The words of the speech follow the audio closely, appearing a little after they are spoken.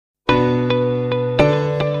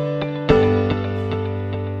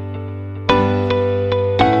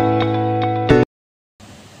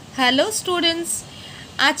Hello students,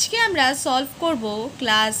 আজকে আমরা solve করব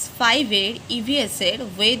ক্লাস 5-এর EVS এর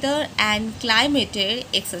ওয়েদার অ্যান্ড ক্লাইমেটের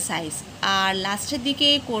এক্সারসাইজ, আর লাস্টের দিকে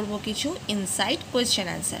করব কিছু ইনসাইট কোয়েশ্চেন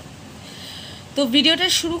অ্যান্সার। তো ভিডিওটা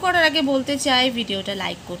শুরু করার আগে বলতে চাই, ভিডিওটা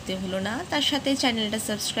লাইক করতে হলো না, তার সাথে চ্যানেলটা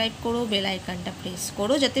সাবস্ক্রাইব করো, বেল আইকনটা প্রেস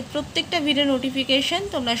করো, যাতে প্রত্যেকটা ভিডিও নোটিফিকেশন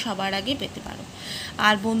তোমরা সবার আগে পেতে পারো।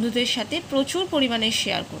 আর বন্ধুদের সাথে প্রচুর পরিমাণে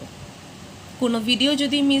শেয়ার করো। কোনো ভিডিও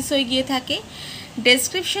যদি মিস হয়ে গিয়ে থাকে,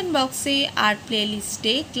 ডেসক্রিপশন বক্সে আর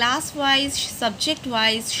প্লেলিস্টে ক্লাস ওয়াইজ সাবজেক্ট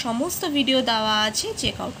ওয়াইজ সমস্ত ভিডিও দেওয়া আছে,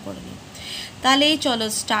 চেক আউট করে নিন। তাহলে চলো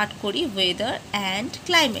স্টার্ট করি weather and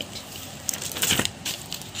climate.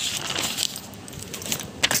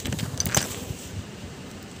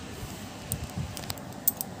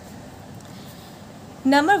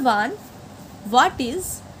 Number 1, what is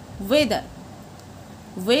weather?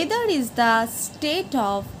 Weather is the state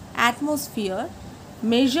of atmosphere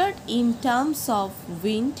measured in terms of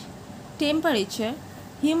wind, temperature,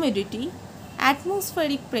 humidity,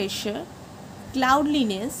 atmospheric pressure,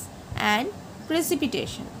 cloudiness, and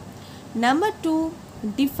precipitation. Number 2,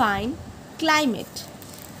 define climate.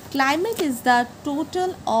 Climate is the total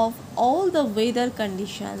of all the weather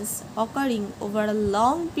conditions occurring over a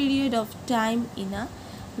long period of time in a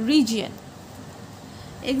region.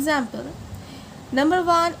 Example: Number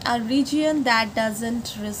 1, a region that doesn't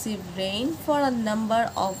receive rain for a number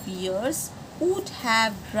of years would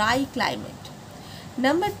have dry climate.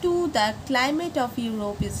 Number 2, the climate of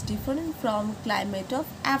Europe is different from climate of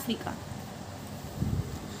Africa.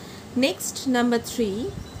 Next, number 3,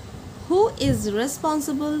 who is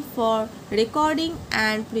responsible for recording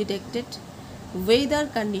and predicted weather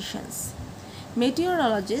conditions?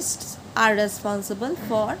 Meteorologists are responsible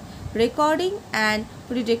for recording and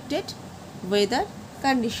predicted weather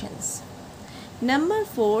conditions. Number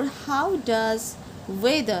 4, how does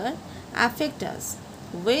weather affect us?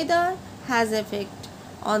 Weather has effect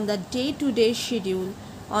on the day-to-day schedule,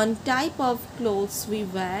 on type of clothes we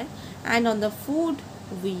wear, and on the food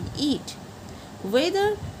we eat. Weather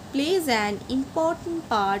plays an important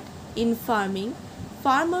part in farming.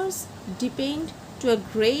 Farmers depend to a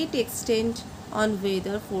great extent on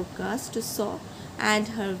weather forecast to sow and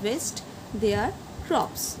harvest their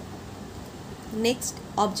crops. Next,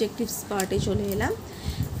 objectives part e chole elam.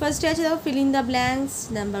 First ache dao fill in the blanks.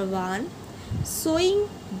 Number 1, sowing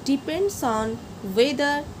depends on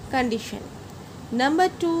weather condition. Number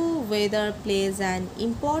 2, weather plays an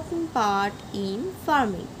important part in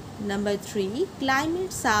farming. Number 3,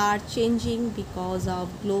 climates are changing because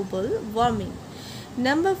of global warming.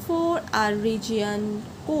 Number 4, a region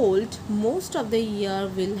cold most of the year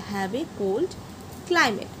will have a cold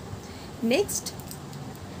climate. Next,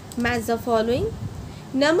 match the following.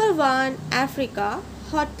 Number 1, Africa,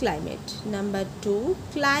 hot climate. Number 2,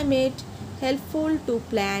 climate helpful to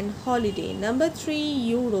plan holiday. Number 3,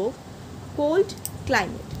 Europe, cold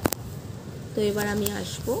climate. তো এবার আমি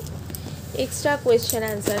আসবো extra question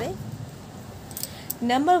answer A.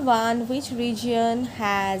 Number 1, which region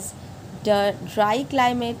has the dry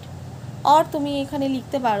climate? or তুমি এখানে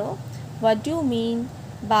লিখতে পারো what do you mean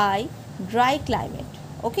by dry climate?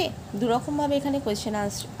 ওকে, দুরকমভাবে এখানে question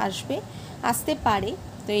আসতে পারে,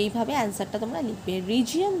 তো এইভাবে অ্যান্সারটা তোমরা লিখবে।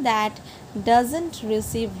 Region that doesn't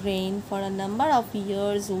receive rain for a number of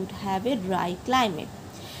years would have a dry climate.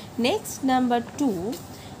 Next, number 2,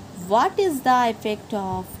 what is the effect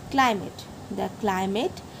of climate? The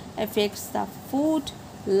climate affects the food,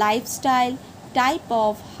 lifestyle, type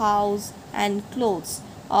of house and clothes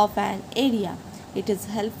of an area. It is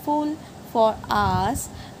helpful for us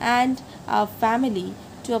and our family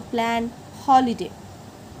to plan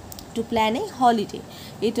a holiday.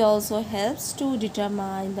 It also helps to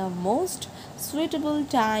determine the most suitable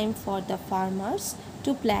time for the farmers to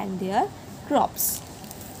plant their crops.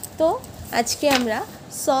 তো আজকে আমরা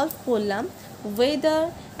solve করলাম weather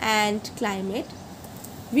and climate.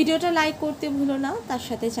 ভিডিওটা like করতে ভুলো না, তার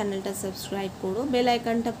সাথে চ্যানেলটা সাবস্ক্রাইব করো, বেল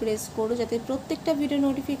আইকনটা প্রেস করো, যাতে প্রত্যেকটা ভিডিও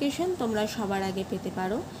নোটিফিকেশন তোমরা সবার আগে পেতে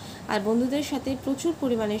পারো। আর বন্ধুদের সাথে প্রচুর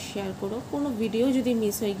পরিমাণে শেয়ার করো। কোনো ভিডিও যদি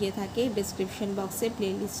মিস হয়ে গিয়ে থাকে, ডেসক্রিপশন বক্সে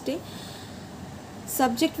প্লেলিস্টে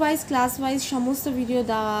সাবজেক্ট ওয়াইজ ক্লাস ওয়াইজ সমস্ত ভিডিও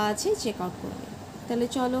দেওয়া আছে, চেক আউট করে নিন। তাহলে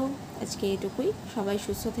চলো আজকে এটুকুই। সবাই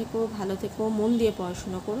সুস্থ থেকো, ভালো থেকো, মন দিয়ে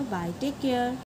পড়াশোনা করো। By, take care.